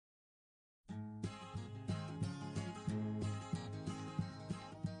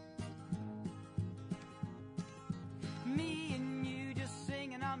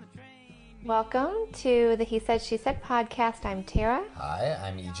Welcome to the He Said, She Said podcast. I'm Tara, Hi,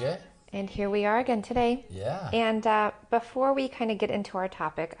 I'm EJ. and here we are again today. Yeah. And before we kind of get into our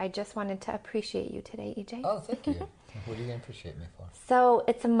topic, I just wanted to appreciate you today, EJ. Oh, thank you. What are you going to appreciate me for? So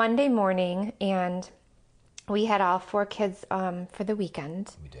it's a Monday morning, and we had all four kids for the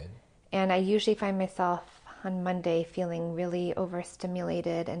weekend. We did. And I usually find myself on Monday feeling really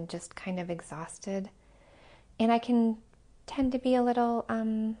overstimulated and just kind of exhausted. And I can tend to be a little,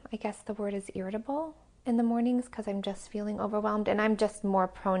 I guess the word is irritable in the mornings because I'm just feeling overwhelmed. And I'm just more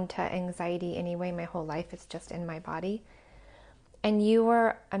prone to anxiety anyway. My whole life is just in my body. And you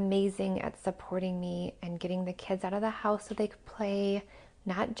were amazing at supporting me and getting the kids out of the house so they could play,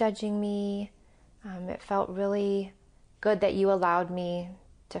 not judging me. It felt really good that you allowed me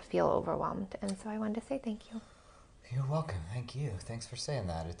to feel overwhelmed. And so I wanted to say thank you. You're welcome. Thank you. Thanks for saying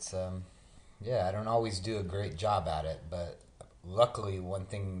that. It's, yeah, I don't always do a great job at it, but luckily one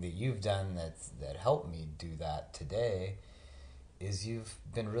thing that you've done that helped me do that today is you've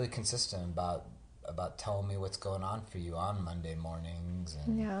been really consistent about telling me what's going on for you on Monday mornings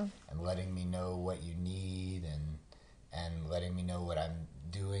and letting me know what you need and letting me know what I'm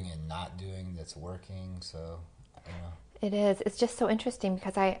doing and not doing that's working. So, you know. It is. It's just so interesting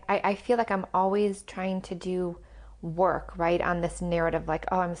because I feel like I'm always trying to do work, right, on this narrative like,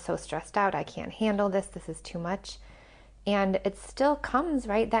 oh, I'm so stressed out. I can't handle this. This is too much. And it still comes,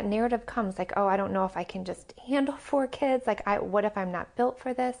 right? That narrative comes like, oh, I don't know if I can just handle four kids. Like, what if I'm not built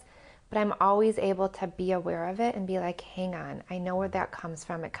for this? But I'm always able to be aware of it and be like, hang on. I know where that comes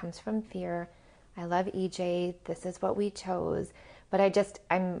from. It comes from fear. I love EJ. This is what we chose. But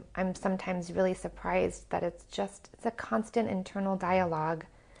I'm sometimes really surprised that it's a constant internal dialogue.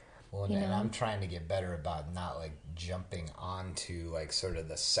 Well, and I'm trying to get better about not like jumping onto like sort of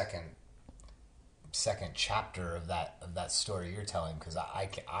the second chapter of that story you're telling, because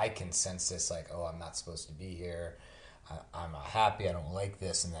I can sense this like, oh, I'm not supposed to be here. I'm not happy. I don't like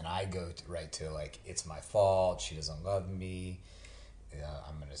this, and then I go right to like, it's my fault. She doesn't love me.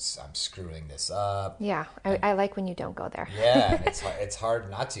 I'm screwing this up. Yeah, I like when you don't go there. Yeah, it's hard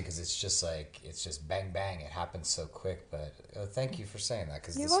not to, because it's just bang bang. It happens so quick. But thank you for saying that,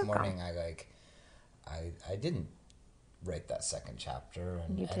 because this morning I didn't write that second chapter,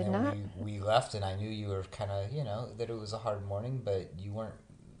 and You did then not. we left, and I knew you were kind of that it was a hard morning, but you weren't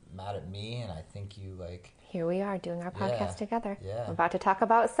mad at me, and I think you like. Here we are doing our podcast together. Yeah. We're about to talk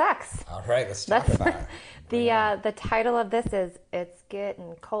about sex. All right, let's talk about it. The title of this is It's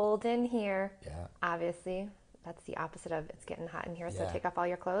Getting Cold in Here. Yeah. Obviously, that's the opposite of It's Getting Hot in Here, so Yeah. take off all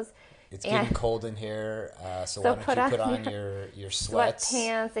your clothes. It's getting cold in here, so why don't you put on your sweats.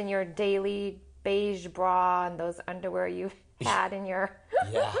 Sweatpants and your daily beige bra and those underwear you've had in your...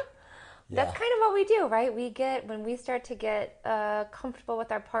 Yeah. That's kind of what we do, right? When we start to get comfortable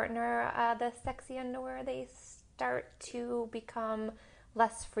with our partner, the sexy underwear, they start to become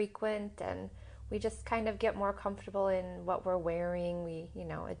less frequent, and we just kind of get more comfortable in what we're wearing.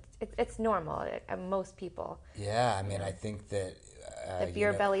 It's normal. Most people. Yeah, I mean, I think that the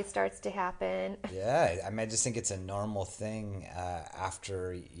beer belly starts to happen. Yeah, I mean, I just think it's a normal thing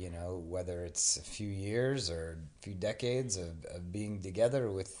after, whether it's a few years or a few decades of being together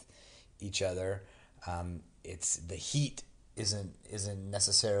with each other. It's the heat isn't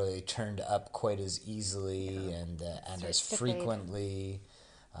necessarily turned up quite as easily and as frequently.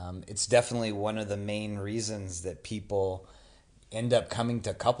 It's definitely one of the main reasons that people end up coming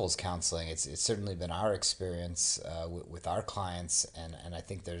to couples counseling. It's certainly been our experience with our clients, and I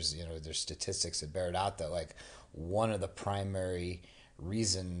think there's statistics that bear it out that like one of the primary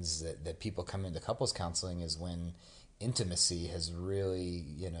reasons that people come into couples counseling is when intimacy has really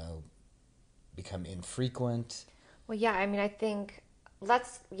become infrequent. Well, yeah, I mean, I think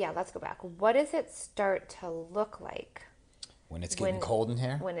let's go back. What does it start to look like when it's getting cold in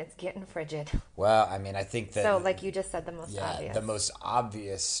here? When it's getting frigid. Well, I mean, I think that... So, like you just said, the most obvious. The most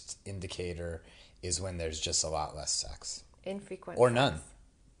obvious indicator is when there's just a lot less sex. Infrequent. Or none.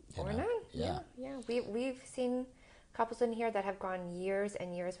 Or none. Yeah. We've seen couples in here that have gone years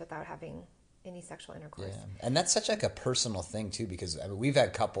and years without having any sexual intercourse. Yeah. And that's such like a personal thing, too, because I mean, we've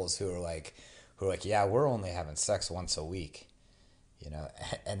had couples who are like, yeah, we're only having sex once a week.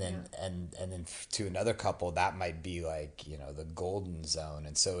 And then to another couple that might be like the golden zone,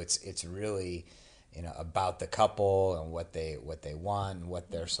 and so it's really about the couple and what they want and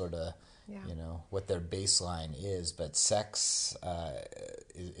what their sort of what their baseline is. But sex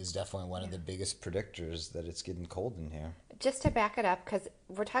is definitely one of the biggest predictors that it's getting cold in here. Just to back it up, because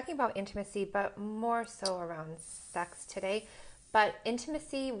we're talking about intimacy, but more so around sex today. But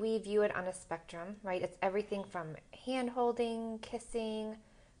intimacy, we view it on a spectrum, right? It's everything from hand-holding, kissing,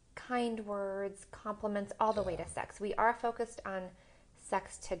 kind words, compliments, all the way to sex. We are focused on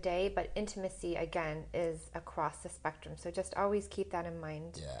sex today, but intimacy again is across the spectrum. So just always keep that in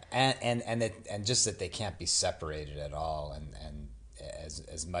mind. Yeah, and just that they can't be separated at all, and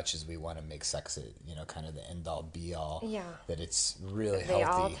as much as we want to make sex, kind of the end all be all. Yeah. That it's really They healthy.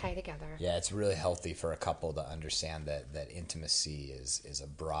 all tie together. Yeah, it's really healthy for a couple to understand that intimacy is a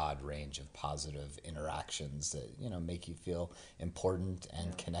broad range of positive interactions that make you feel important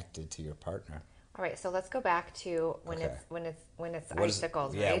and connected to your partner. All right, so let's go back to when Okay. it's What is-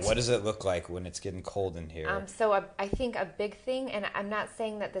 icicles, yeah, right? what does it look like when it's getting cold in here? So I think a big thing, and I'm not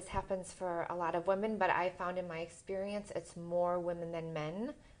saying that this happens for a lot of women, but I found in my experience it's more women than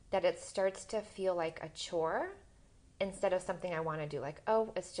men, that it starts to feel like a chore instead of something I want to do. Like,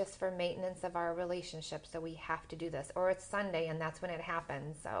 oh, it's just for maintenance of our relationship, so we have to do this. Or it's Sunday and that's when it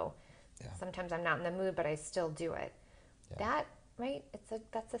happens, so sometimes I'm not in the mood, but I still do it. That, right?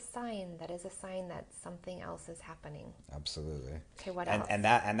 That's a sign. That is a sign that something else is happening. Absolutely. Okay, what and else?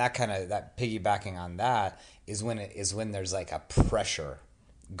 and that kind of that piggybacking on that is when there's like a pressure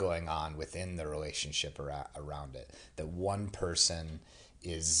going on within the relationship around it, that one person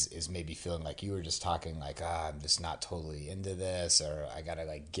is maybe feeling like you were just talking, like, I'm just not totally into this, or I gotta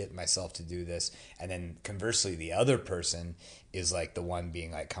like get myself to do this, and then conversely the other person is like the one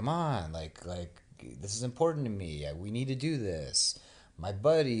being like, come on, like this is important to me, we need to do this. My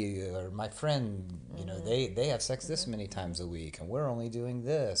buddy or my friend, they have sex this many times a week and we're only doing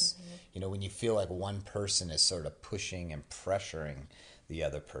this. When you feel like one person is sort of pushing and pressuring the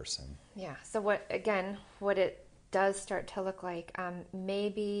other person. Yeah. So what it does start to look like,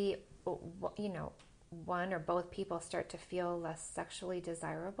 maybe, one or both people start to feel less sexually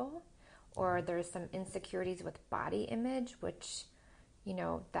desirable, or there's some insecurities with body image, which,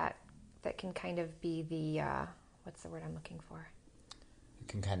 that can kind of be the, what's the word I'm looking for? It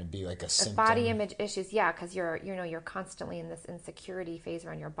can kind of be like a symptom. Body image issues, yeah, because you're constantly in this insecurity phase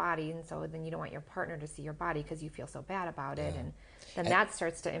around your body, and so then you don't want your partner to see your body because you feel so bad about it, and then that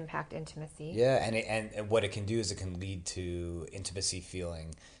starts to impact intimacy. Yeah, and what it can do is it can lead to intimacy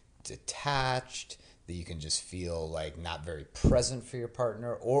feeling detached, that you can just feel like not very present for your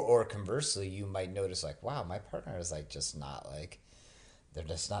partner, or conversely, you might notice like, wow, my partner is like just not like, they're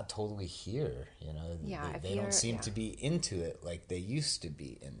just not totally here, Yeah, they don't seem to be into it like they used to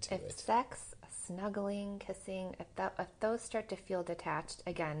be into If it. sex, snuggling, kissing, if those start to feel detached,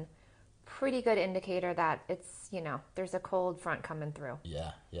 again, pretty good indicator that it's, there's a cold front coming through.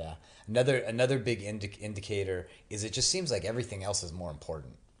 Yeah. Another big indicator is it just seems like everything else is more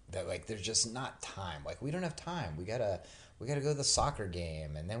important. That like there's just not time. Like we don't have time. We gotta go to the soccer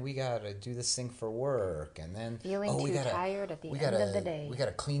game, and then we gotta do this thing for work, and then Feeling too tired at the end of the day. We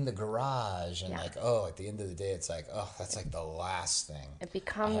gotta clean the garage, and Yeah. at the end of the day, it's like, oh, that's like the last thing. It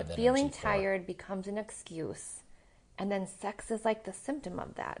becomes, I have feeling energy for. tired becomes an excuse, and then sex is like the symptom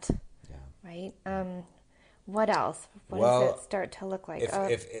of that. Yeah. Right? What else? What Well, does it start to look like?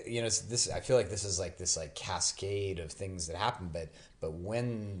 If this, I feel like this is like this like cascade of things that happen, but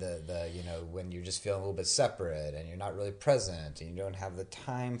when the when you're just feeling a little bit separate and you're not really present and you don't have the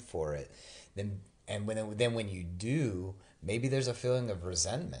time for it, then when you do, maybe there's a feeling of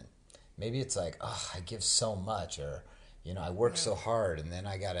resentment. Maybe it's like, oh, I give so much, or I work so hard, and then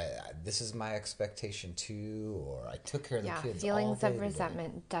this is my expectation too, or I took care of the kids. Feelings all of day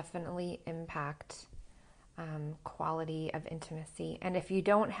resentment definitely impact quality of intimacy. And if you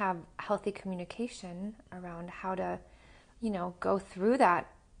don't have healthy communication around how to, go through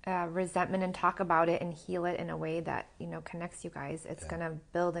that resentment and talk about it and heal it in a way that, connects you guys, it's going to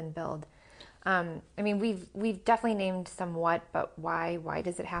build and build. We've definitely named some what, but why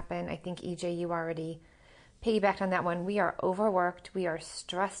does it happen? I think EJ, you already piggybacked on that one. We are overworked. We are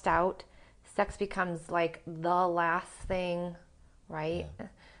stressed out. Sex becomes like the last thing, right? Yeah.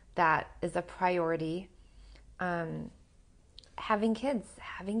 That is a priority. Having kids,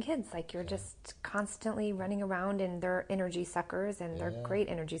 like you're just constantly running around, and they're energy suckers, and they're great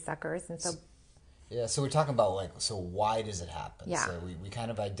energy suckers. And so we're talking about like, so why does it happen? Yeah. So we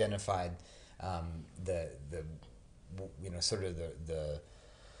kind of identified the sort of the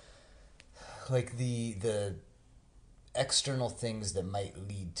external things that might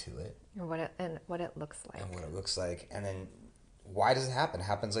lead to it, or what it looks like, and then why does it happen? It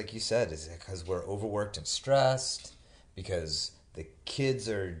happens, like you said, is it because we're overworked and stressed, because the kids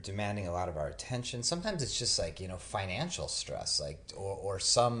are demanding a lot of our attention? Sometimes it's just like, financial stress, like, or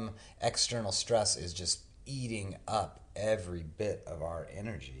some external stress is just eating up every bit of our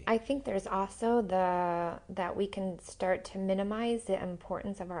energy. I think there's also that we can start to minimize the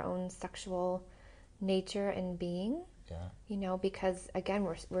importance of our own sexual nature and being. Yeah. Because again,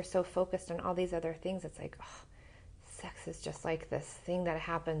 we're so focused on all these other things. It's like, oh, sex is just like this thing that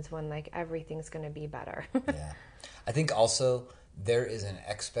happens when like everything's going to be better. Yeah. I think also there is an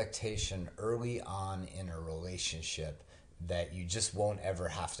expectation early on in a relationship that you just won't ever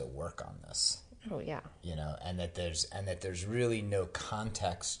have to work on this. Oh yeah. And that there's really no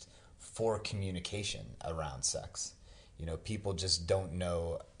context for communication around sex. People just don't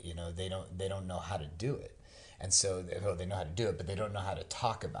know, they don't know how to do it. And so they know how to do it, but they don't know how to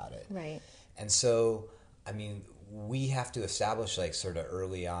talk about it. Right. And so, I mean, we have to establish like sort of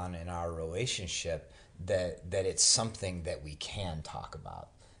early on in our relationship that it's something that we can talk about,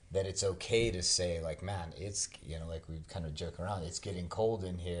 that it's okay to say like, man, it's, like we kind of joke around, it's getting cold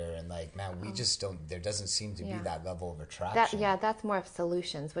in here, and like, man, we just don't, there doesn't seem to be that level of attraction. That's more of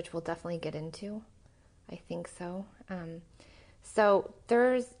solutions, which we'll definitely get into. I think so. So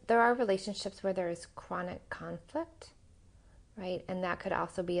there are relationships where there is chronic conflict, right? And that could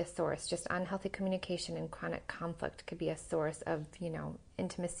also be a source. Just unhealthy communication and chronic conflict could be a source of,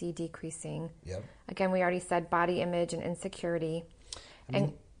 intimacy decreasing. Yep. Again, we already said body image and insecurity,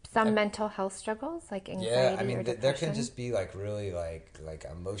 and some mental health struggles like anxiety or depression. There can just be like really like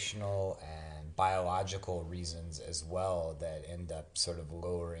emotional and biological reasons as well that end up sort of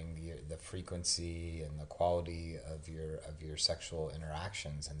lowering the frequency and the quality of your sexual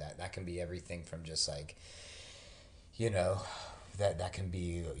interactions, and that can be everything from just like, that can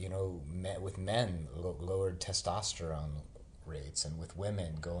be, with men, lowered testosterone rates, and with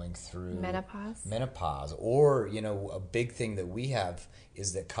women going through menopause, or a big thing that we have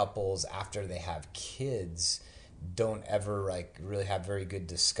is that couples, after they have kids, don't ever like really have very good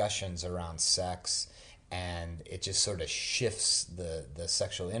discussions around sex, and it just sort of shifts the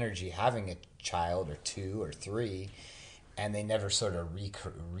sexual energy having a child or two or three, and they never sort of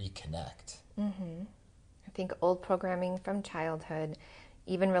reconnect. Mm-hmm. I think old programming from childhood,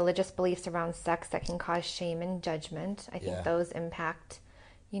 even religious beliefs around sex that can cause shame and judgment, I think those impact,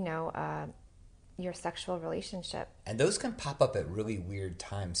 your sexual relationship. And those can pop up at really weird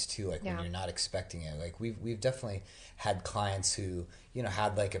times too, like when you're not expecting it. Like we've definitely had clients who,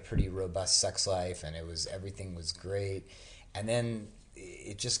 had like a pretty robust sex life, and everything was great. And then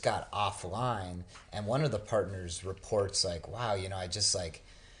it just got offline, and one of the partners reports like, wow, I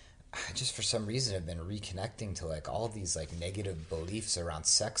just for some reason have been reconnecting to like all these like negative beliefs around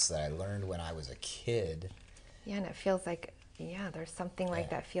sex that I learned when I was a kid. Yeah, and it feels like there's something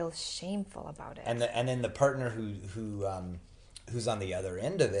like that feels shameful about it. And then the partner who's on the other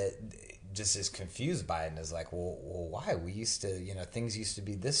end of it just is confused by it and is like, well why? We used to, things used to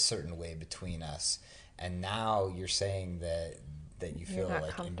be this certain way between us, and now you're saying that you feel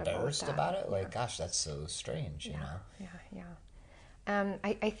like embarrassed about it. Like, gosh, that's so strange, Yeah.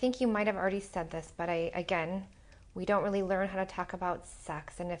 I think you might have already said this, but we don't really learn how to talk about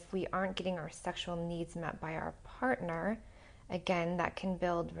sex. And if we aren't getting our sexual needs met by our partner, again, that can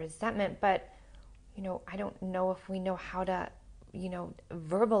build resentment. But, I don't know if we know how to,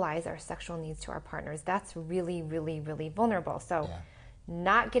 verbalize our sexual needs to our partners. That's really, really, really vulnerable. So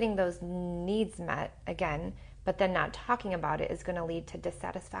not getting those needs met, again, but then not talking about it is going to lead to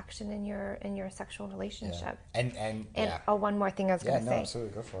dissatisfaction in your sexual relationship. And one more thing I was going to say.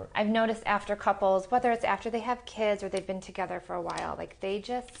 Absolutely, go for it. I've noticed after couples, whether it's after they have kids or they've been together for a while, like they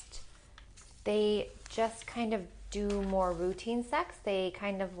just kind of do more routine sex. They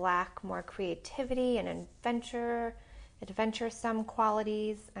kind of lack more creativity and adventuresome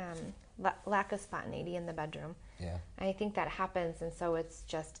qualities, lack of spontaneity in the bedroom. Yeah. And I think that happens, and so it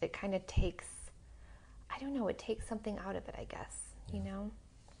kind of takes, I don't know, it takes something out of it, I guess,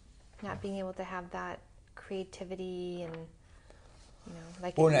 not being able to have that creativity and,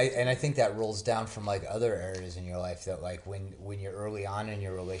 and I think that rolls down from like other areas in your life, that like when you're early on in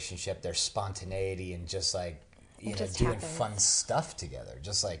your relationship, there's spontaneity and just like, doing fun stuff together,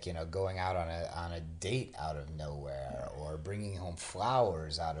 just like, going out on a date out of nowhere, or bringing home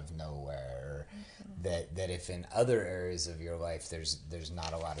flowers out of nowhere. That if in other areas of your life there's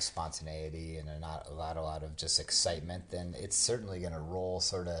not a lot of spontaneity and not a lot of just excitement, then it's certainly going to roll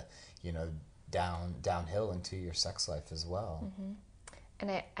sort of, downhill into your sex life as well. Mm-hmm.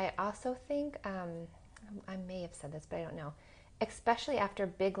 And I also think, I may have said this, but I don't know, especially after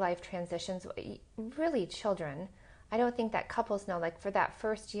big life transitions, really children, I don't think that couples know, like for that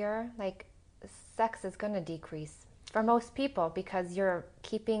first year, like sex is going to decrease for most people, because you're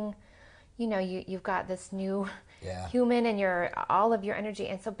keeping, you've got this new human and all of your energy.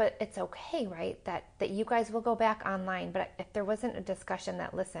 And so, but it's okay, right? That you guys will go back online. But if there wasn't a discussion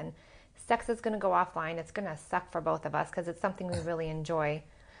that, listen, sex is going to go offline, it's going to suck for both of us because it's something we really enjoy,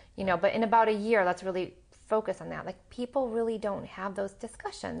 but in about a year, let's really focus on that. Like, people really don't have those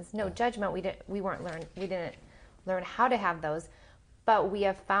discussions. No judgment. We didn't learn how to have those, but we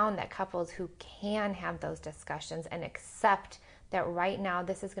have found that couples who can have those discussions and accept that right now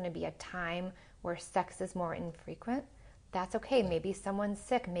this is going to be a time where sex is more infrequent, that's okay. Maybe someone's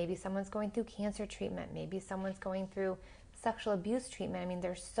sick. Maybe someone's going through cancer treatment. Maybe someone's going through sexual abuse treatment. I mean,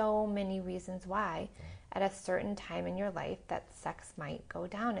 there's so many reasons why at a certain time in your life that sex might go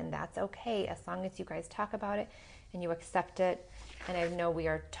down, and that's okay as long as you guys talk about it and you accept it. And I know we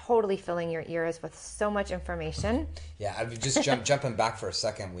are totally filling your ears with so much information. Yeah, I was just jumping back for a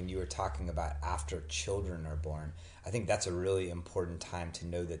second when you were talking about after children are born. I think that's a really important time to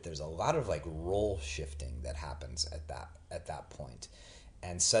know that there's a lot of like role shifting that happens at that point.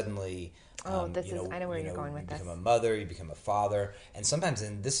 And suddenly, I know where you're going with this. You become a mother, you become a father, and sometimes,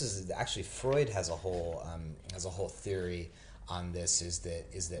 and this is actually Freud has a whole theory on this, is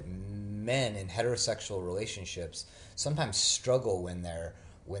that men in heterosexual relationships sometimes struggle when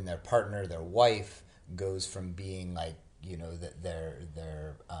their partner, their wife, goes from being like, you know, that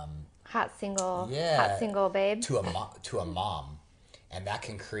they're hot single babe to a mom. And that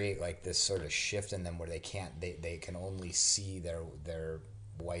can create like this sort of shift in them where they can only see their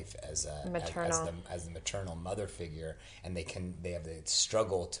wife as the maternal mother figure, and they have the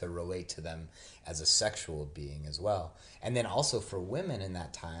struggle to relate to them as a sexual being as well. And then also for women in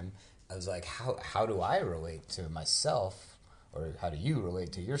that time, I was like, how do I relate to myself, or how do you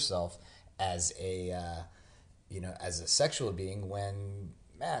relate to yourself as a as a sexual being when,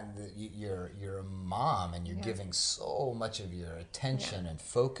 man, you're a mom and you're giving so much of your attention and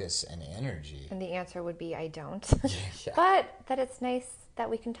focus and energy. And the answer would be I don't. Yeah. But that it's nice that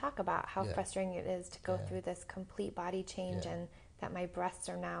we can talk about how frustrating it is to go through this complete body change, and that my breasts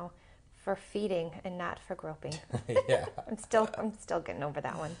are now for feeding and not for groping. Yeah. I'm still getting over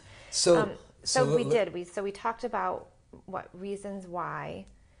that one. So we talked about what reasons why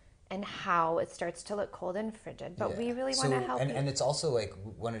and how it starts to look cold and frigid, but we really want to help you. And it's also like,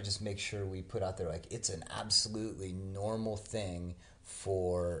 we want to just make sure we put out there, like, it's an absolutely normal thing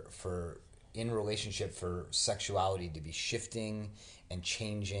for in relationship for sexuality to be shifting and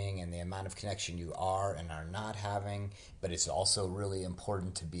changing, and the amount of connection you are and are not having. But it's also really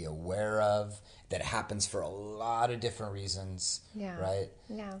important to be aware of that it happens for a lot of different reasons, right?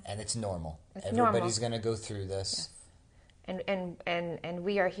 Yeah. And it's normal. Normal. Everybody's going to go through this. Yes. And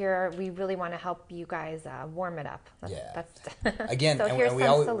we are here. We really want to help you guys warm it up. Again, so here's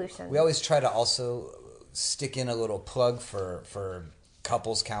some solutions. We always try to also stick in a little plug for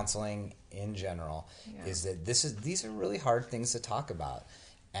couples counseling in general. Is that these are really hard things to talk about,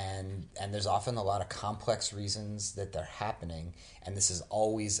 and there's often a lot of complex reasons that they're happening, and this is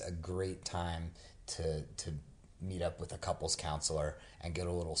always a great time to meet up with a couples counselor and get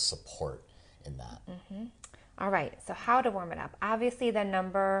a little support in that. Mm-hmm. All right, so how to warm it up. Obviously, the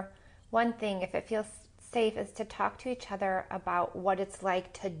number one thing, if it feels safe, is to talk to each other about what it's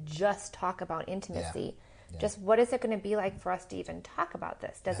like to just talk about intimacy. Yeah. Just what is it going to be like for us to even talk about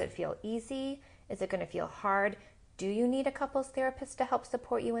this? Does it feel easy? Is it going to feel hard? Do you need a couples therapist to help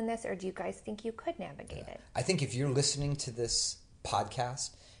support you in this, or do you guys think you could navigate it? I think if you're listening to this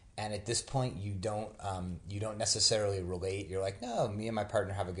podcast and at this point you don't necessarily relate, you're like, no, me and my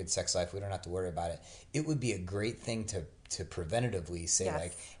partner have a good sex life, we don't have to worry about it. It would be a great thing to preventatively say,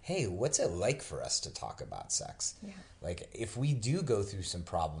 like, hey, what's it like for us to talk about sex? Yeah. Like, if we do go through some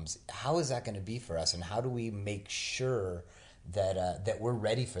problems, how is that going to be for us, and how do we make sure that we're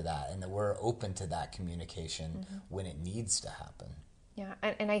ready for that and that we're open to that communication when it needs to happen? Yeah,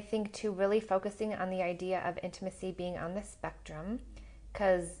 and I think too, really focusing on the idea of intimacy being on the spectrum,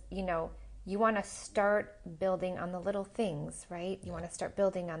 because you want to start building on the little things, right? You want to start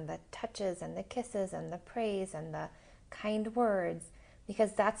building on the touches and the kisses and the praise and the kind words,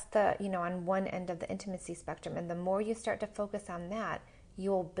 because that's the on one end of the intimacy spectrum. And the more you start to focus on that,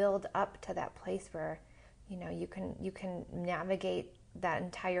 you'll build up to that place where you can navigate that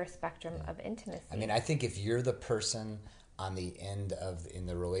entire spectrum of intimacy. I mean, I think if you're the person on the end in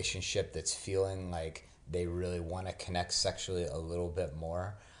the relationship that's feeling like they really want to connect sexually a little bit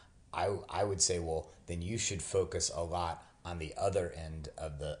more, I would say, well, then you should focus a lot on the other end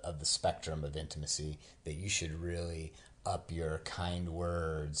of the spectrum of intimacy, that you should really up your kind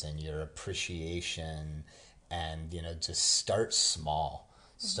words and your appreciation, and just start small.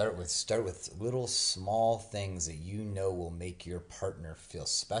 Start with little small things that will make your partner feel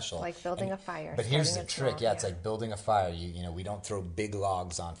special. Like building a fire. But here's the trick. It's like building a fire. We don't throw big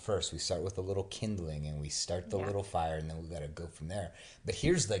logs on first. We start with a little kindling, and we start the little fire, and then we got to go from there. But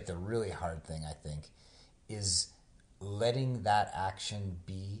here's like the really hard thing, I think, is letting that action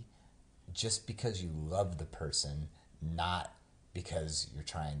be just because you love the person, not because you're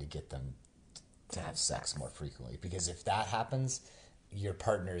trying to get them to have sex more frequently. Because if that happens, your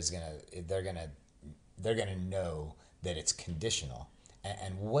partner is they're gonna know that it's conditional.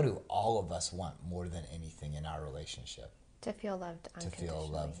 And what do all of us want more than anything in our relationship? To feel loved unconditionally. To feel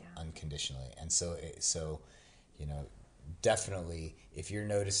loved unconditionally. And so, definitely, if you're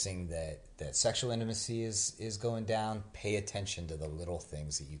noticing that sexual intimacy is going down, pay attention to the little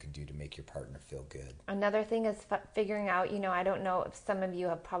things that you can do to make your partner feel good. Another thing is figuring out, I don't know if some of you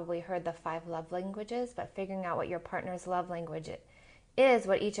have probably heard the 5 love languages, but figuring out what your partner's love language is,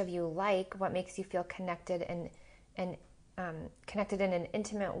 what each of you like, what makes you feel connected and connected in an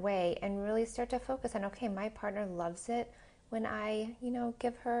intimate way, and really start to focus on, okay, my partner loves it when I,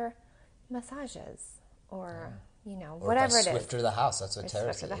 give her massages or, whatever it is. Or Swift her the house. That's what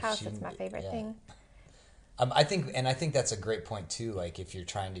Tara said. Swift her the house. That's my favorite thing. I think that's a great point too. Like if you're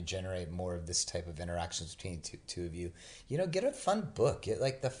trying to generate more of this type of interactions between two of you, get a fun book. Get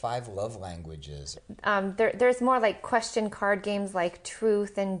like the 5 love languages. There's more like question card games like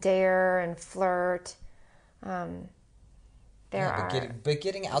Truth and Dare and Flirt.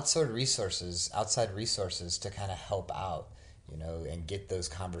 Getting outside resources to kind of help out, and get those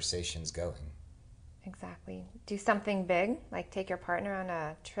conversations going. Exactly. Do something big, like take your partner on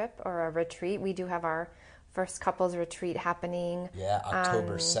a trip or a retreat. We do have our first couples retreat happening. Yeah,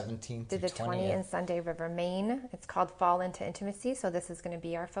 October 17th to the 20th in Sunday River, Maine. It's called Fall into Intimacy, so this is going to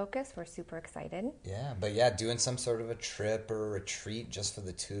be our focus. We're super excited. Yeah, but doing some sort of a trip or a retreat just for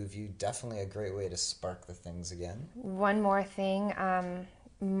the two of you, definitely a great way to spark the things again. One more thing,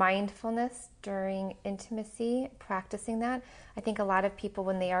 mindfulness during intimacy, practicing that. I think a lot of people,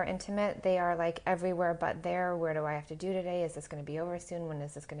 when they are intimate, they are like everywhere but there. Where do I have to do today? Is this going to be over soon? When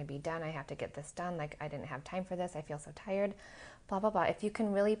is this going to be done? I have to get this done. Like, I didn't have time for this. I feel so tired. Blah, blah, blah. If you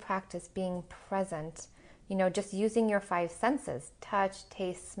can really practice being present, just using your 5 senses, touch,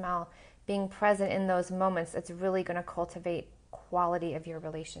 taste, smell, being present in those moments, it's really going to cultivate quality of your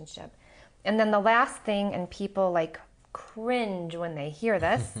relationship. And then the last thing, and people like cringe when they hear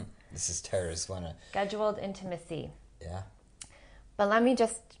this. This is Tara's one. Scheduled intimacy. Yeah. But let me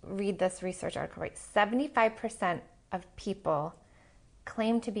just read this research article right. 75% of people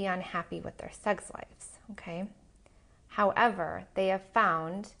claim to be unhappy with their sex lives, okay? However, they have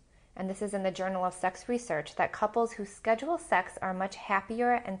found, and this is in the Journal of Sex Research, that couples who schedule sex are much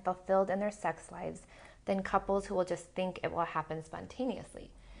happier and fulfilled in their sex lives than couples who will just think it will happen spontaneously.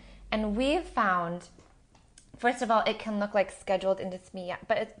 And we've found, first of all, it can look like scheduled intimacy,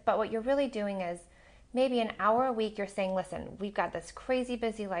 but what you're really doing is maybe an hour a week you're saying, listen, we've got this crazy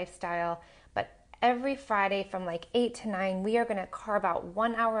busy lifestyle, but every Friday from like 8 to 9, we are going to carve out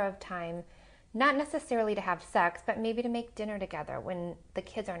 1 hour of time, not necessarily to have sex, but maybe to make dinner together when the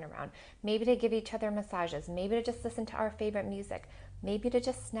kids aren't around, maybe to give each other massages, maybe to just listen to our favorite music, maybe to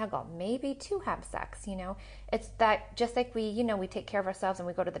just snuggle, maybe to have sex, It's that just like we take care of ourselves and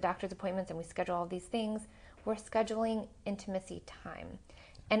we go to the doctor's appointments and we schedule all these things, we're scheduling intimacy time.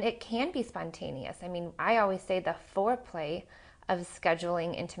 And it can be spontaneous. I mean, I always say the foreplay of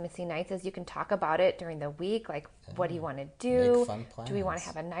scheduling intimacy nights is you can talk about it during the week, like what do you want to do? Make fun plans. Do we want to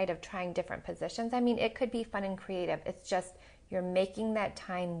have a night of trying different positions? I mean, it could be fun and creative. It's just you're making that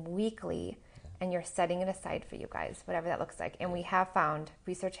time weekly and you're setting it aside for you guys, whatever that looks like. And we have found,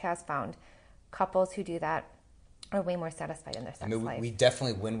 research has found, couples who do that are way more satisfied in their sex life. We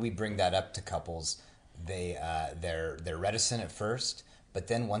definitely, when we bring that up to couples, they're reticent at first, but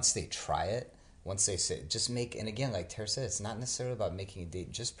then once they try it, once they say, and again, like Tara said, it's not necessarily about making a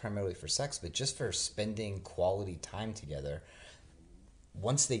date just primarily for sex, but just for spending quality time together.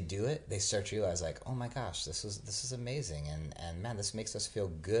 Once they do it, they start to realize like, oh my gosh, this is amazing. And man, this makes us feel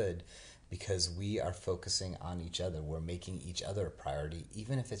good because we are focusing on each other. We're making each other a priority,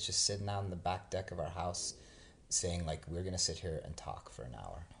 even if it's just sitting out on the back deck of our house saying like, we're going to sit here and talk for an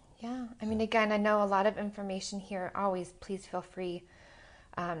hour. Yeah. I mean, again, I know a lot of information here. Always, please feel free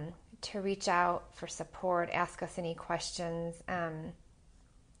to reach out for support, ask us any questions.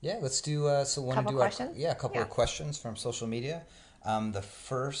 Yeah, let's do, so want to do questions? A couple of questions from social media. The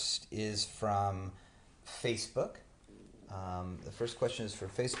first is from Facebook. The first question is for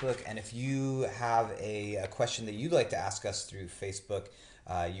Facebook, and if you have a question that you'd like to ask us through Facebook,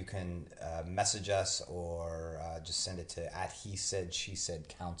 you can message us or just send it to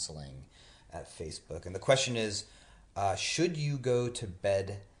 @HeSaidSheSaidCounseling at Facebook. And the question is, should you go to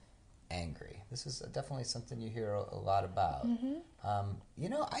bed angry? This is definitely something you hear a lot about. Mm-hmm.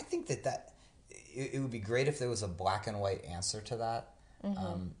 I think that it would be great if there was a black and white answer to that.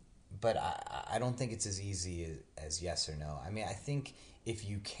 Mm-hmm. but I don't think it's as easy as yes or no. I mean, I think if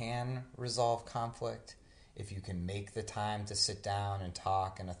you can resolve conflict, if you can make the time to sit down and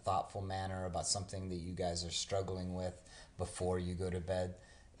talk in a thoughtful manner about something that you guys are struggling with before you go to bed,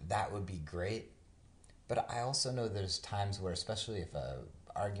 that would be great. But I also know there's times where, especially if a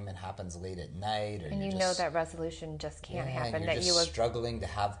argument happens late at night, or and you know that resolution just can't happen. And you're just struggling to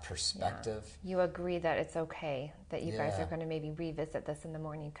have perspective. Yeah. You agree that it's okay that you guys are going to maybe revisit this in the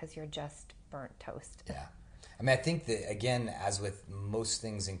morning because you're just burnt toast. Yeah. I mean, I think that, again, as with most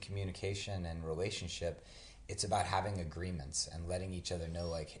things in communication and relationship, it's about having agreements and letting each other know,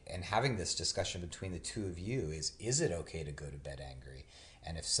 like, and having this discussion between the two of you is it okay to go to bed angry?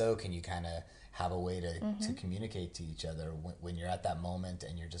 And if so, can you kind of have a way to communicate to each other when you're at that moment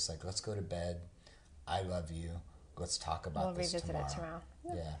and you're just like, let's go to bed. I love you. Let's talk about this tomorrow. We'll revisit it tomorrow.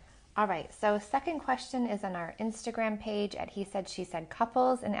 Yeah. All right. So second question is on our Instagram page at He Said, She Said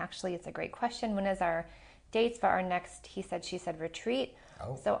Couples. And actually, it's a great question. When is our dates for our next He Said, She Said retreat?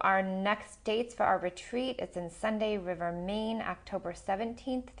 Oh. So our next dates for our retreat, it's in Sunday River, Maine, October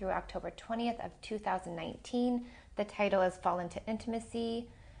 17th through October 20th of 2019. The title is Fall into Intimacy.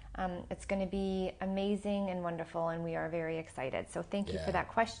 It's going to be amazing and wonderful, and we are very excited. So thank you for that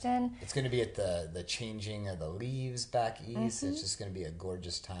question. It's going to be at the changing of the leaves back east. It's just going to be a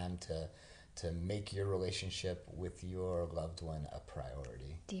gorgeous time to make your relationship with your loved one a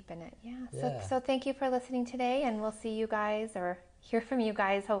priority. Deepen it, So thank you for listening today, and we'll see you guys or hear from you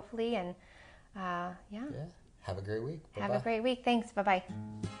guys hopefully. And have a great week. Bye-bye. Have a great week. Thanks. Bye-bye.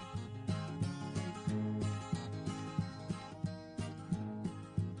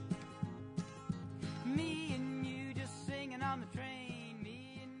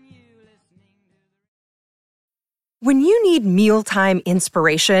 When you need mealtime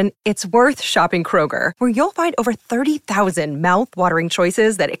inspiration, it's worth shopping Kroger, where you'll find over 30,000 mouth-watering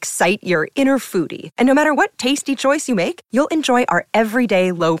choices that excite your inner foodie. And no matter what tasty choice you make, you'll enjoy our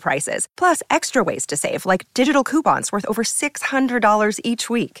everyday low prices, plus extra ways to save, like digital coupons worth over $600 each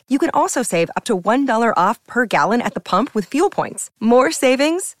week. You can also save up to $1 off per gallon at the pump with fuel points. More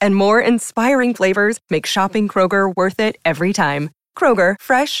savings and more inspiring flavors make shopping Kroger worth it every time. Kroger,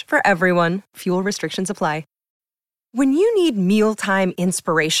 fresh for everyone. Fuel restrictions apply. When you need mealtime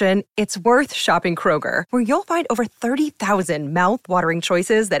inspiration, it's worth shopping Kroger, where you'll find over 30,000 mouth-watering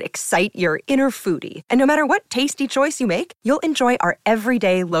choices that excite your inner foodie. And no matter what tasty choice you make, you'll enjoy our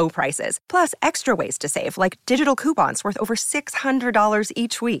everyday low prices, plus extra ways to save, like digital coupons worth over $600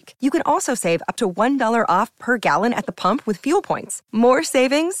 each week. You can also save up to $1 off per gallon at the pump with fuel points. More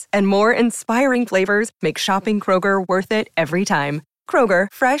savings and more inspiring flavors make shopping Kroger worth it every time. Kroger,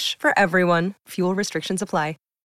 fresh for everyone. Fuel restrictions apply.